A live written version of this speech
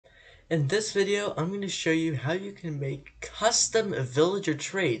In this video, I'm going to show you how you can make custom villager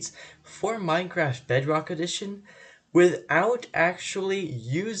trades for Minecraft Bedrock Edition without actually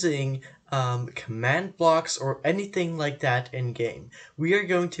using command blocks or anything like that in game. We are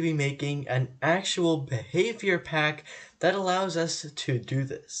going to be making an actual behavior pack that allows us to do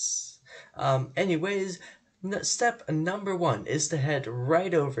this. Anyways, step number one is to head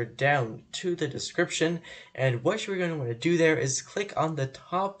right over down to the description, and what you're going to want to do there is click on the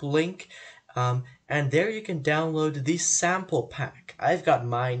top link, and there you can download the sample pack. I've got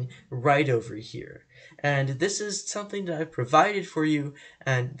mine right over here, and this is something that I've provided for you,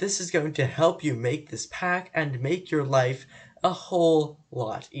 and this is going to help you make this pack and make your life a whole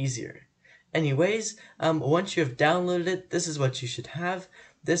lot easier. Anyways, once you have downloaded it, this is what you should have.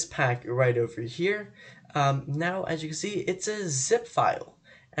 This pack right over here. Now, as you can see, it's a zip file.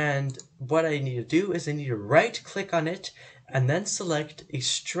 And what I need to do is I need to right click on it and then select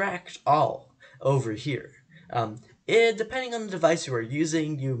extract all over here. Depending on the device you are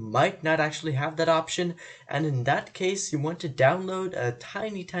using, you might not actually have that option, and in that case you want to download a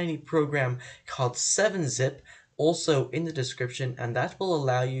tiny program called 7-zip, also in the description, and that will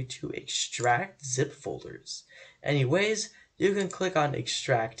allow you to extract zip folders. Anyways, you can click on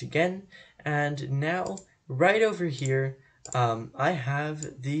extract again, and now right over here I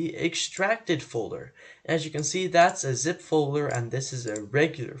have the extracted folder. As you can see, that's a zip folder and this is a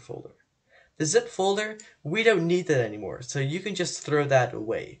regular folder. The zip folder, we don't need that anymore, so you can just throw that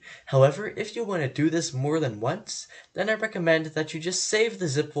away. However, if you want to do this more than once, then I recommend that you just save the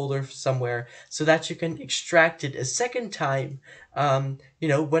zip folder somewhere so that you can extract it a second time,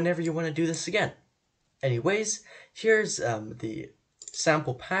 whenever you want to do this again. Anyways, here's the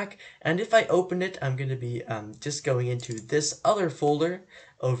sample pack, and if I open it, I'm going to be just going into this other folder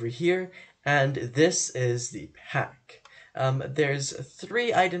over here, and this is the pack. There's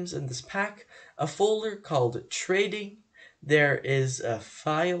 3 items in this pack: a folder called trading, there is a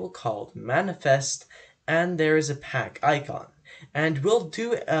file called manifest, and there is a pack icon. And we'll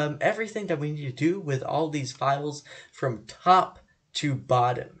do everything that we need to do with all these files from top to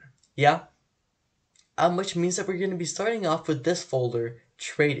bottom. Yeah? Which means that we're going to be starting off with this folder,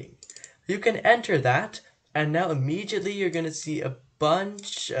 trading. You can enter that, and now immediately you're going to see a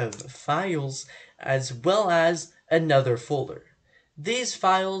bunch of files as well as another folder. These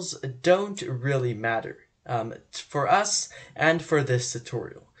files don't really matter for us and for this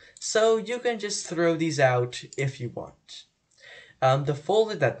tutorial, so you can just throw these out if you want. The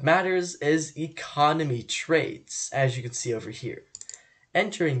folder that matters is economy trades, as you can see over here.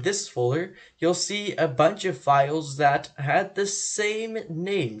 Entering this folder, you'll see a bunch of files that had the same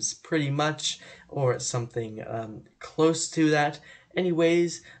names pretty much, or something close to that.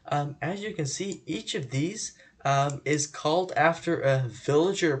 Anyways, as you can see, each of these is called after a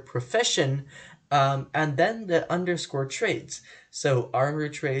villager profession, and then the underscore trades. So armor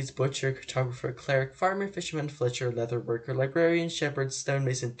trades, butcher, cartographer, cleric, farmer, fisherman, fletcher, leather worker, librarian, shepherd,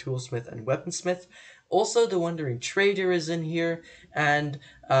 stonemason, toolsmith, and weaponsmith. Also, the wandering trader is in here, and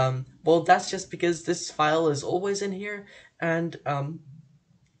well, that's just because this file is always in here, and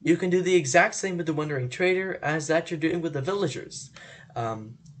you can do the exact same with the wandering trader as that you're doing with the villagers.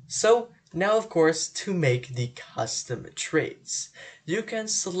 So now, of course, to make the custom trades, you can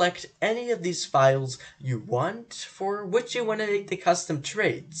select any of these files you want for which you want to make the custom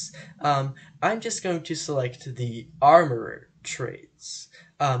trades. I'm just going to select the armorer trades.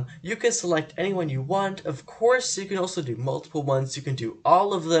 You can select anyone you want. Of course, you can also do multiple ones. You can do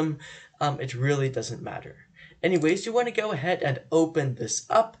all of them. It really doesn't matter. Anyways, you want to go ahead and open this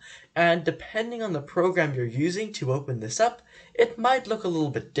up, and depending on the program you're using to open this up, it might look a little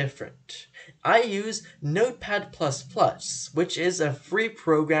bit different. I use Notepad++, which is a free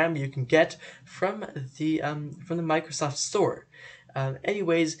program you can get from the Microsoft Store.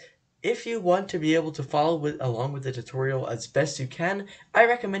 Anyways, if you want to be able to follow along with the tutorial as best you can, I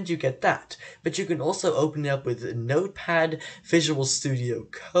recommend you get that. But you can also open it up with Notepad, Visual Studio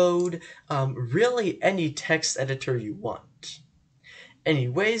Code, really any text editor you want.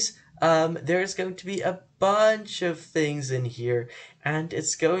 Anyways, there's going to be a bunch of things in here, and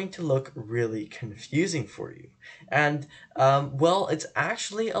it's going to look really confusing for you. And, well, it's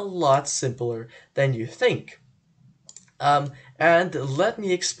actually a lot simpler than you think. And let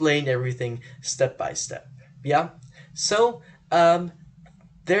me explain everything step by step. Yeah? So,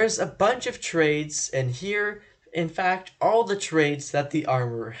 there's a bunch of trades in here. In fact, all the trades that the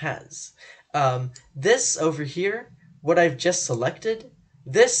armorer has. This over here, what I've just selected,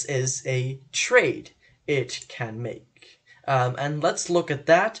 this is a trade it can make. And let's look at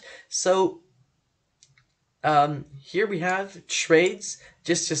that. So, Here we have trades.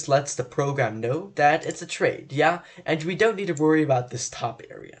 Just lets the program know that it's a trade, yeah? And we don't need to worry about this top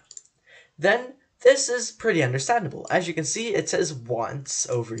area. Then this is pretty understandable. As you can see, it says wants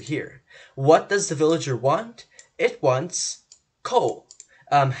over here. What does the villager want? It wants coal.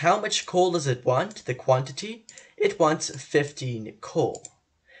 How much coal does it want? The quantity? It wants 15 coal.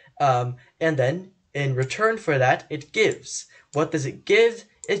 And then in return for that, it gives. What does it give?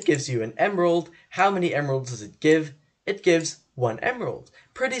 It gives you an emerald. How many emeralds does it give? It gives 1 emerald.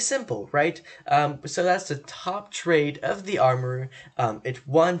 Pretty simple, right? So that's the top trade of the armor. It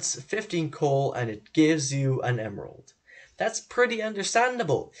wants 15 coal and it gives you an emerald. That's pretty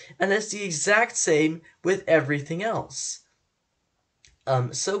understandable. And it's the exact same with everything else.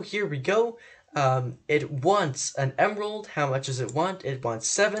 So here we go. It wants an emerald. How much does it want? It wants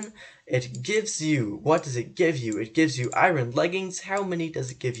 7. It gives you, what does it give you? It gives you iron leggings. How many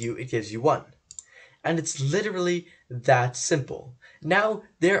does it give you? It gives you 1. And it's literally that simple. Now,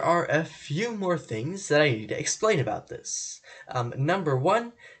 there are a few more things that I need to explain about this. Number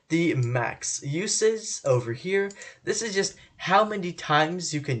 1, the max uses over here. This is just how many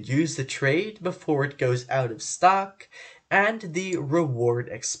times you can use the trade before it goes out of stock. And the reward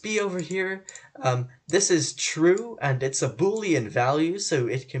XP over here. This is true, and it's a Boolean value, so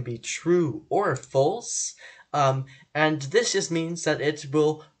it can be true or false. And this just means that it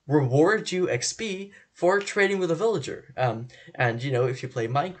will reward you XP for trading with a villager. And you know, if you play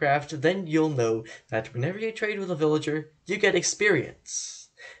Minecraft, then you'll know that whenever you trade with a villager, you get experience.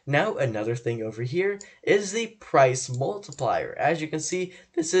 Now, another thing over here is the price multiplier. As you can see,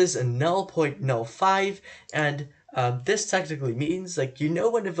 this is a 0.05, and this technically means, like, you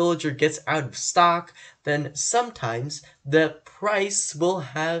know, when a villager gets out of stock, then sometimes the price will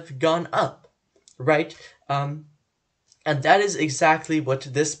have gone up, right? And that is exactly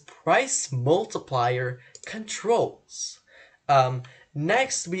what this price multiplier controls.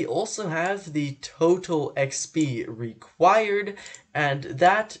 Next, we also have the total XP required, and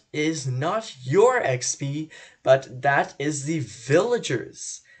that is not your XP, but that is the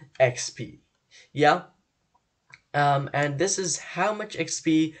villager's XP. Yeah? And this is how much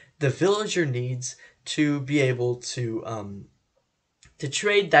XP the villager needs to be able to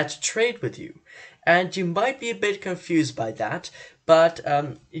trade that trade with you. And you might be a bit confused by that, but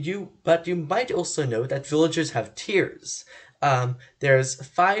you might also know that villagers have tiers. There's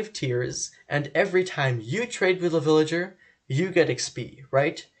 5 tiers, and every time you trade with a villager, you get XP,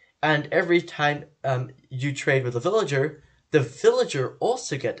 right? And every time you trade with a villager, the villager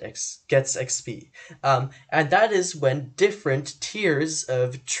also gets XP. And that is when different tiers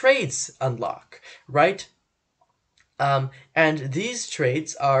of trades unlock, right? And these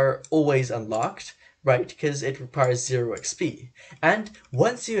trades are always unlocked, right? Because it requires 0 XP. And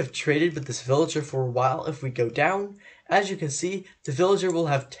once you have traded with this villager for a while, if we go down, as you can see, the villager will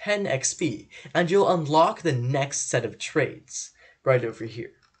have 10 XP, and you'll unlock the next set of trades right over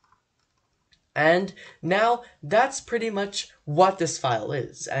here. And now that's pretty much what this file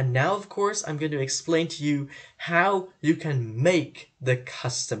is. And now, of course, I'm going to explain to you how you can make the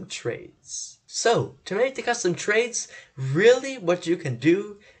custom trades. So, to make the custom trades, really what you can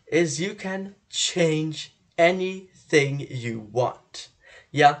do is you can change anything you want.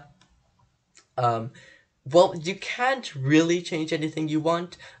 Yeah. Well, you can't really change anything you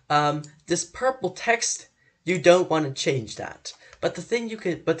want. This purple text, you don't want to change that. But the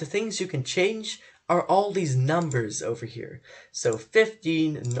things you can change are all these numbers over here. So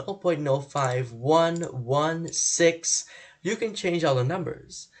 15, 0.05, 1, 1, 6. You can change all the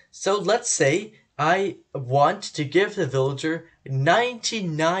numbers. So let's say I want to give the villager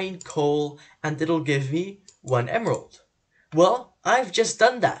 99 coal and it'll give me 1 emerald. Well, I've just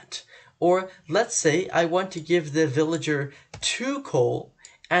done that. Or let's say I want to give the villager 2 coal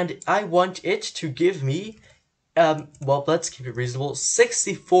and I want it to give me well, let's keep it reasonable,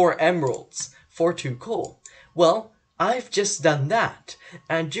 64 emeralds for 2 coal. Well, I've just done that,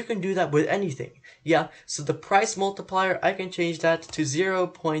 and you can do that with anything. Yeah, so the price multiplier, I can change that to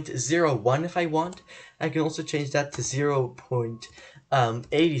 0.01 if I want. I can also change that to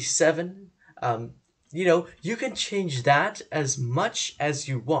 0.87. You know, you can change that as much as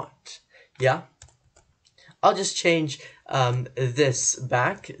you want. Yeah, I'll just change this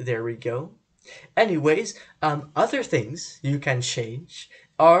back. There we go. Anyways, other things you can change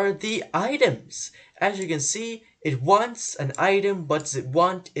are the items. As you can see, it wants an item. What does it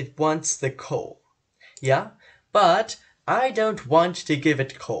want? It wants the coal. Yeah? But I don't want to give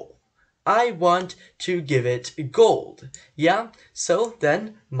it coal. I want to give it gold. Yeah? So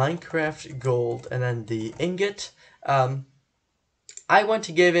then, Minecraft gold and then the ingot. I want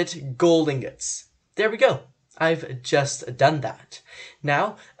to give it gold ingots. There we go. I've just done that.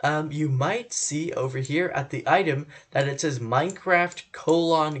 Now, you might see over here at the item that it says Minecraft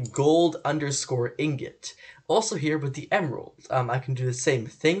 :gold underscore ingot. Also here with the emerald, I can do the same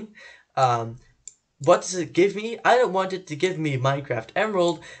thing. What does it give me? I don't want it to give me Minecraft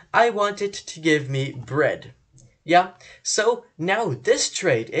emerald. I want it to give me bread. Yeah, so now this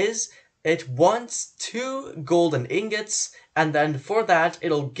trade is, it wants 2 golden ingots, and then for that,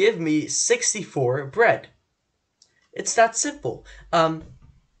 it'll give me 64 bread. It's that simple. And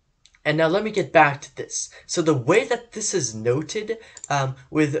now let me get back to this. So the way that this is noted,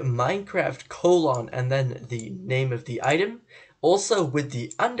 with Minecraft : and then the name of the item, also with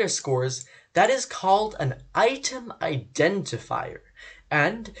the underscores, that is called an item identifier.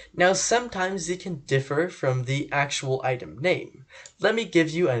 And now sometimes it can differ from the actual item name. Let me give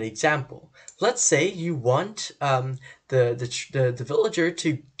you an example. Let's say you want the villager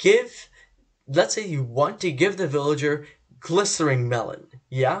to give, let's say you want to give the villager glistering melon.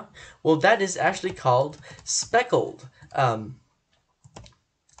 Yeah? Well, that is actually called speckled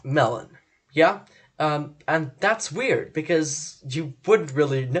melon. Yeah? And that's weird because you wouldn't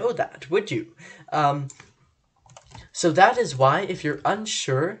really know that, would you? So that is why if you're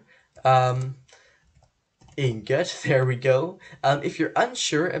unsure, ingot, there we go. If you're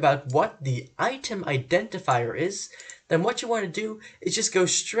unsure about what the item identifier is, then what you want to do is just go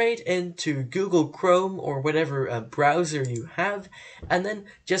straight into Google Chrome or whatever browser you have, and then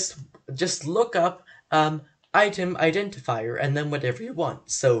just look up item identifier and then whatever you want.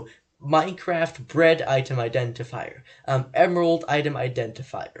 So Minecraft bread item identifier, emerald item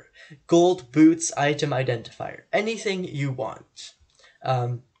identifier, gold boots item identifier, anything you want.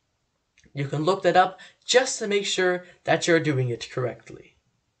 You can look that up just to make sure that you're doing it correctly.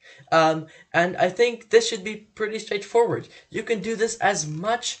 And I think this should be pretty straightforward. You can do this as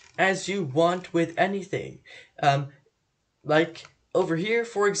much as you want with anything. Like over here,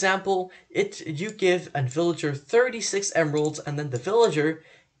 for example, you give a villager 36 emeralds, and then the villager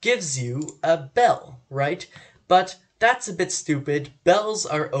gives you a bell, right? But that's a bit stupid. Bells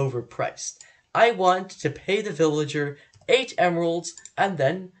are overpriced. I want to pay the villager 8 emeralds, and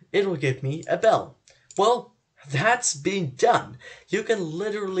then it'll give me a bell. Well, that's being done. You can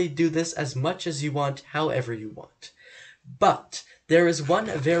literally do this as much as you want, however you want. But there is one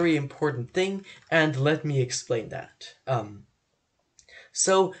very important thing, and let me explain that.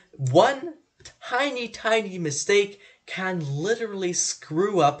 So one tiny mistake can literally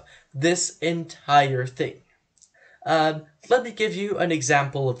screw up this entire thing. Let me give you an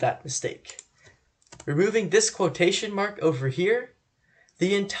example of that mistake. Removing this quotation mark over here,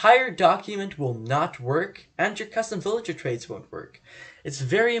 the entire document will not work, and your custom villager trades won't work. It's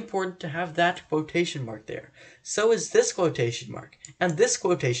very important to have that quotation mark there. So is this quotation mark, and this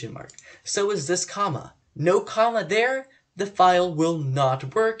quotation mark. So is this comma. No comma there, the file will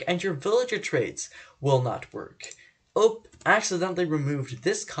not work, and your villager trades will not work. Oh, accidentally removed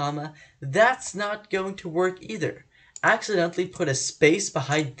this comma. That's not going to work either. Accidentally put a space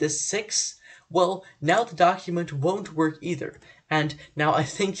behind this 6. Well, now the document won't work either. And now I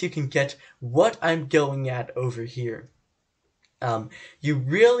think you can get what I'm going at over here. You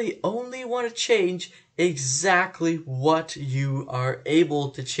really only want to change exactly what you are able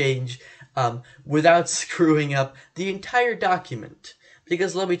to change without screwing up the entire document.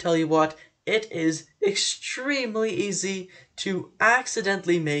 Because let me tell you what, it is extremely easy to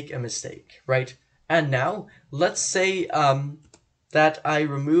accidentally make a mistake, right? And now, let's say that I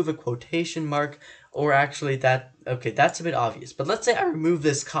remove a quotation mark, or actually that, okay, that's a bit obvious, but let's say I remove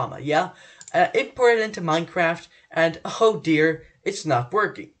this comma, yeah? Import it into Minecraft, and oh dear, it's not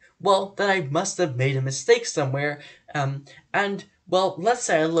working. Well, then I must have made a mistake somewhere, and, well, let's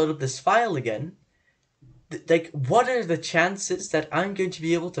say I load up this file again. Like, what are the chances that I'm going to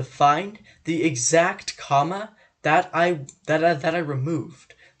be able to find the exact comma that I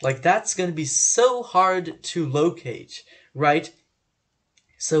removed? Like, that's going to be so hard to locate, right?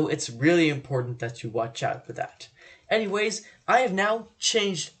 So it's really important that you watch out for that. Anyways, I have now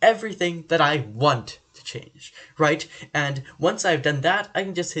changed everything that I want to change, right? And once I've done that, I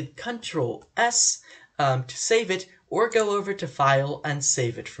can just hit Control S to save it, or go over to File and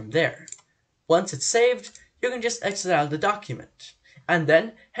save it from there. Once it's saved, you can just exit out of the document, and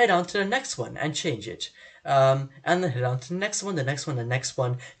then head on to the next one and change it. And then head on to the next one, the next one, the next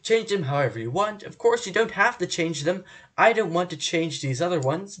one. Change them however you want. Of course, you don't have to change them. I don't want to change these other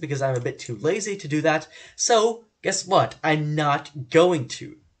ones because I'm a bit too lazy to do that. So, guess what? I'm not going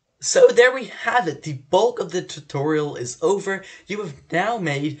to. So there we have it. The bulk of the tutorial is over. You have now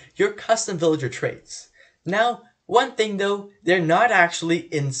made your custom villager traits. Now, one thing though, they're not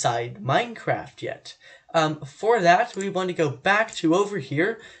actually inside Minecraft yet. For that, we want to go back to over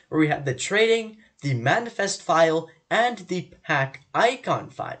here where we have the trading, the manifest file, and the pack icon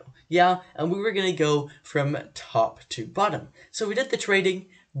file. Yeah, and we were going to go from top to bottom. So we did the trading,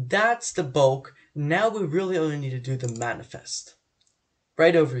 that's the bulk. Now we really only need to do the manifest.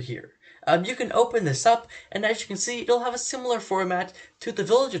 Right over here. You can open this up, and as you can see, it'll have a similar format to the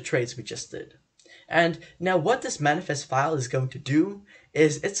villager trades we just did. And now what this manifest file is going to do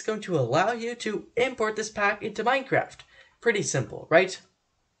is it's going to allow you to import this pack into Minecraft. Pretty simple, right?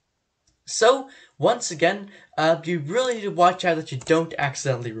 So, once again, you really need to watch out that you don't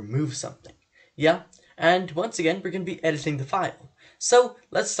accidentally remove something. Yeah? And once again, we're going to be editing the file. So,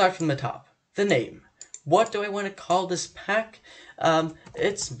 let's start from the top. The name. What do I want to call this pack?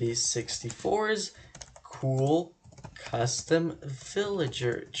 It's B64's Cool Custom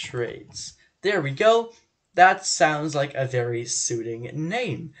Villager Trades. There we go. That sounds like a very suiting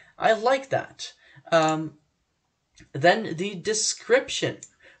name. I like that. Then the description.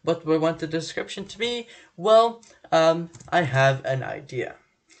 What do I want the description to be? Well, I have an idea.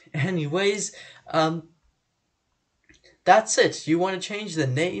 Anyways, that's it. You want to change the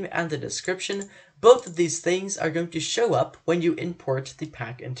name and the description. Both of these things are going to show up when you import the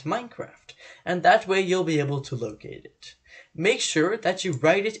pack into Minecraft, and that way you'll be able to locate it. Make sure that you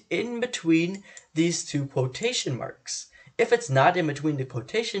write it in between these two quotation marks. If it's not in between the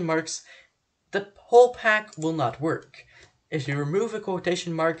quotation marks, the whole pack will not work. If you remove a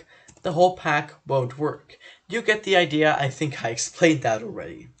quotation mark, the whole pack won't work. You get the idea. I think I explained that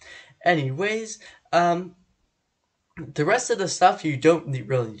already. Anyways, the rest of the stuff you don't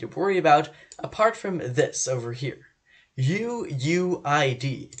really need to worry about, apart from this over here.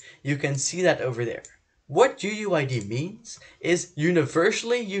 UUID. You can see that over there. What UUID means is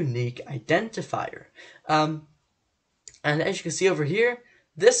Universally Unique Identifier. And as you can see over here,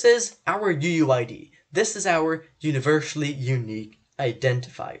 this is our UUID. This is our Universally Unique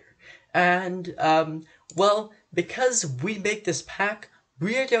Identifier. And, well, because we make this pack,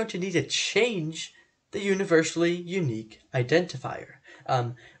 we are going to need to change the Universally Unique Identifier.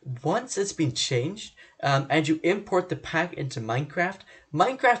 Once it's been changed, and you import the pack into Minecraft,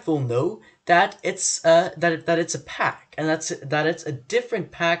 Minecraft will know that it's a pack, and that it's a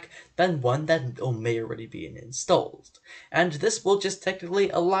different pack than one that may already be installed. And this will just technically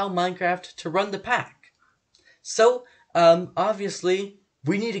allow Minecraft to run the pack. So, obviously,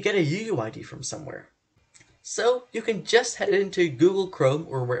 we need to get a UUID from somewhere. So you can just head into Google Chrome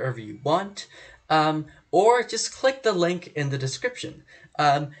or wherever you want, or just click the link in the description.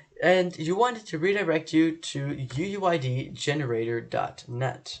 And you want it to redirect you to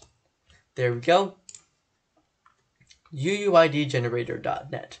uuidgenerator.net. There we go.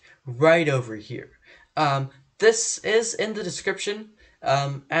 uuidgenerator.net. Right over here. This is in the description,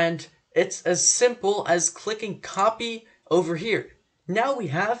 and it's as simple as clicking copy over here. Now we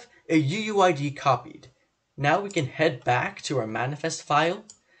have a UUID copied. Now we can head back to our manifest file,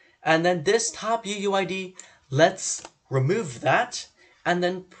 and then this top UUID, let's remove that, and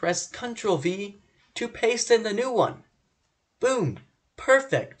then press Ctrl V to paste in the new one. Boom!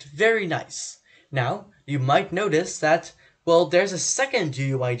 Perfect! Very nice. Now, you might notice that, well, there's a second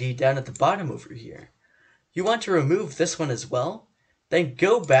UUID down at the bottom over here. You want to remove this one as well? Then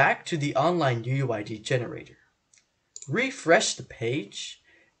go back to the online UUID generator. Refresh the page,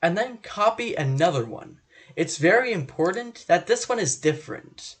 and then copy another one. It's very important that this one is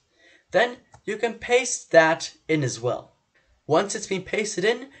different. Then you can paste that in as well. Once it's been pasted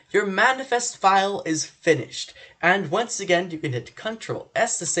in, your manifest file is finished. And once again, you can hit Ctrl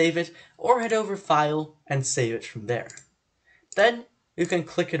S to save it, or head over File and save it from there. Then you can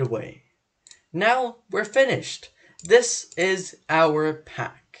click it away. Now we're finished. This is our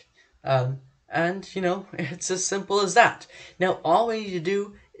pack. And, you know, it's as simple as that. Now, all we need to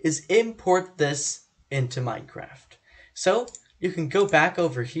do is import this into Minecraft. So, you can go back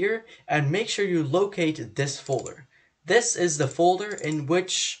over here and make sure you locate this folder. This is the folder in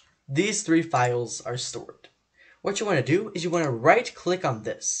which these three files are stored. What you want to do is you want to right-click on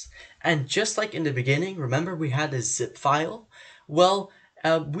this. And just like in the beginning, remember we had a zip file? Well,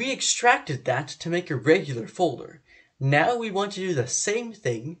 we extracted that to make a regular folder. Now we want to do the same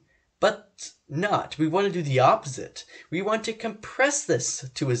thing, but not. We want to do the opposite. We want to compress this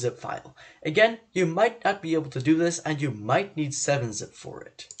to a zip file. Again, you might not be able to do this, and you might need 7-zip for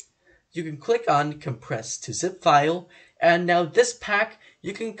it. You can click on Compress to Zip File, and now this pack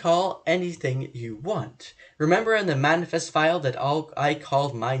you can call anything you want. Remember in the manifest file that I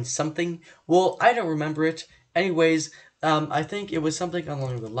called mine something? Well, I don't remember it. Anyways, I think it was something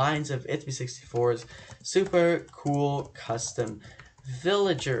along the lines of It's B64's Super Cool Custom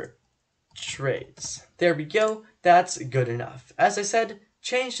Villager trades. There we go, that's good enough. As I said,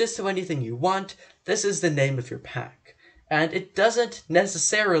 change this to anything you want. This is the name of your pack. And it doesn't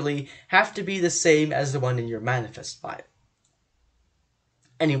necessarily have to be the same as the one in your manifest file.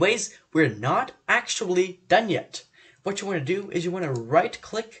 Anyways, we're not actually done yet. What you want to do is you want to right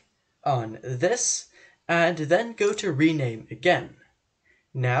click on this and then go to rename again.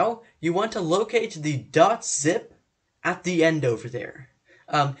 Now you want to locate the .zip at the end over there.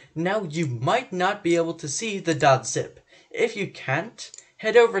 Now you might not be able to see the .zip. If you can't,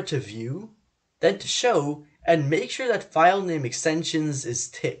 head over to View, then to Show, and make sure that file name extensions is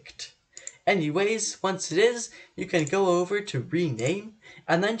ticked. Anyways, once it is, you can go over to rename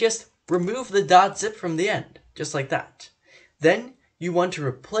and then just remove the .zip from the end, just like that. Then you want to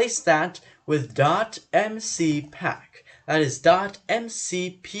replace that with .mcpack. That is .mcpack.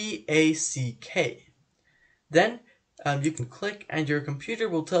 Then you can click and your computer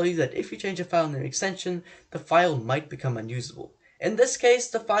will tell you that if you change a file name extension, the file might become unusable. In this case,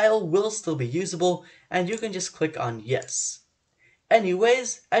 the file will still be usable and you can just click on yes.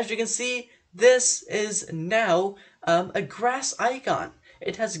 Anyways, as you can see, this is now a grass icon.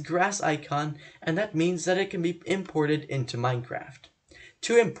 It has a grass icon, and that means that it can be imported into Minecraft.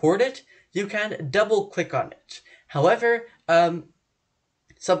 To import it, you can double click on it. However,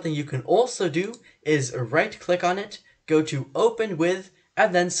 something you can also do is right click on it, go to Open With,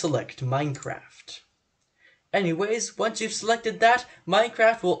 and then select Minecraft. Anyways, once you've selected that,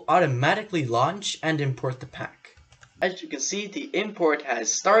 Minecraft will automatically launch and import the pack. As you can see, the import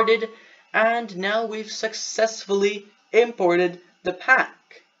has started, and now we've successfully imported the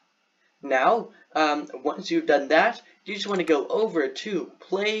pack. Now, once you've done that, you just want to go over to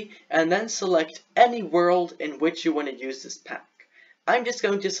Play, and then select any world in which you want to use this pack. I'm just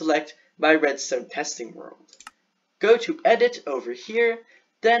going to select my redstone testing world. Go to Edit over here,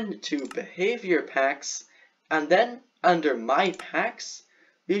 then to Behavior Packs, and then under My Packs,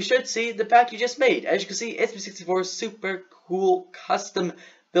 you should see the pack you just made. As you can see, it's 64 super cool custom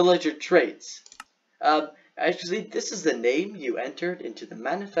villager traits. As you can see, this is the name you entered into the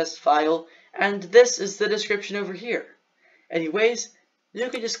manifest file, and this is the description over here. Anyways, you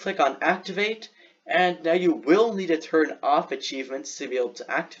can just click on Activate, and now you will need to turn off achievements to be able to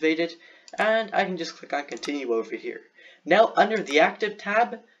activate it, and I can just click on Continue over here. Now, under the Active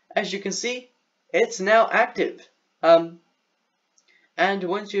tab, as you can see, it's now active. And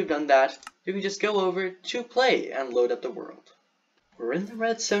once you've done that, you can just go over to Play and load up the world. We're in the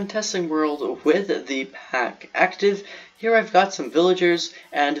redstone testing world with the pack active. Here I've got some villagers,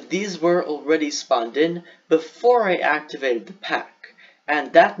 and these were already spawned in before I activated the pack.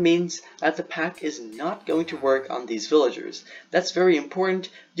 And that means that the pack is not going to work on these villagers. That's very important.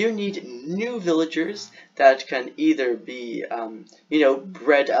 You need new villagers that can either be,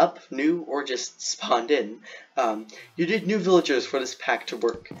 bred up new or just spawned in. You need new villagers for this pack to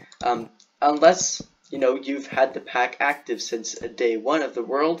work. Unless, you've had the pack active since day 1 of the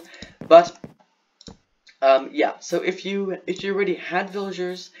world. But, yeah, so if you already had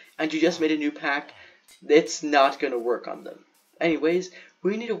villagers and you just made a new pack, it's not going to work on them. Anyways,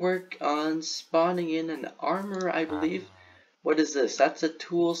 we need to work on spawning in an armor, I believe. What is this? That's a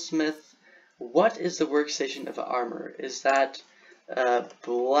toolsmith. What is the workstation of an armor? Is that a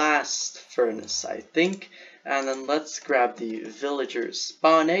blast furnace, I think. And then let's grab the villager's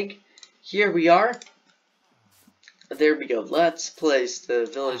spawn egg. Here we are. There we go. Let's place the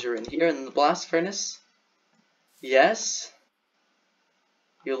villager in here in the blast furnace. Yes?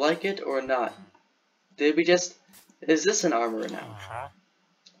 You like it or not? Did we just... Is this an armor now?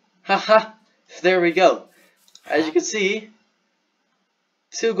 Haha! There we go. As you can see,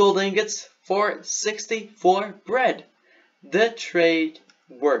 2 gold ingots for 64 bread. The trade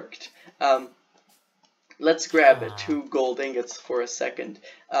worked. Let's grab 2 gold ingots for a second.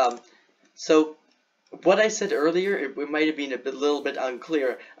 So, what I said earlier, it might have been a little bit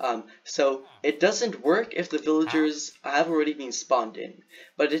unclear. So, it doesn't work if the villagers have already been spawned in,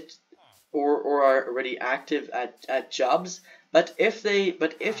 but or are already active at jobs. But if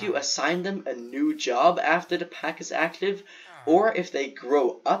you assign them a new job after the pack is active, or if they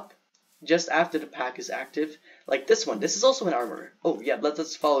grow up just after the pack is active, like this one, this is also an armor. Oh yeah,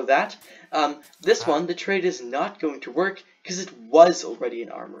 let's follow that. This one, the trade is not going to work because it was already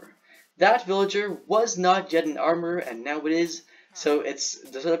an armor. That villager was not yet an armor, and now it is. So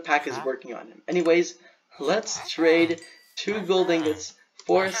the pack is working on him. Anyways, let's trade 2 gold ingots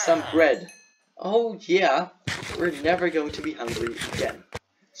for some bread. Oh yeah, we're never going to be hungry again.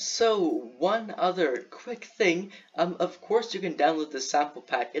 So Also, one other quick thing, of course you can download the sample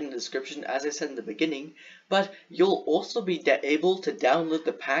pack in the description as I said in the beginning, but you'll also be able to download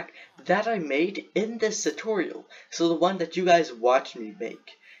the pack that I made in this tutorial, so the one that you guys watched me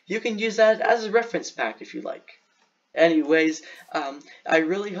make. You can use that as a reference pack if you like. Anyways, I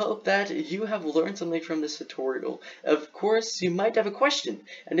really hope that you have learned something from this tutorial. Of course, you might have a question,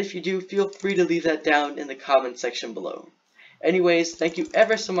 and if you do, feel free to leave that down in the comment section below. Anyways, thank you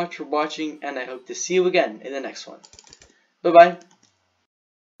ever so much for watching, and I hope to see you again in the next one. Bye-bye.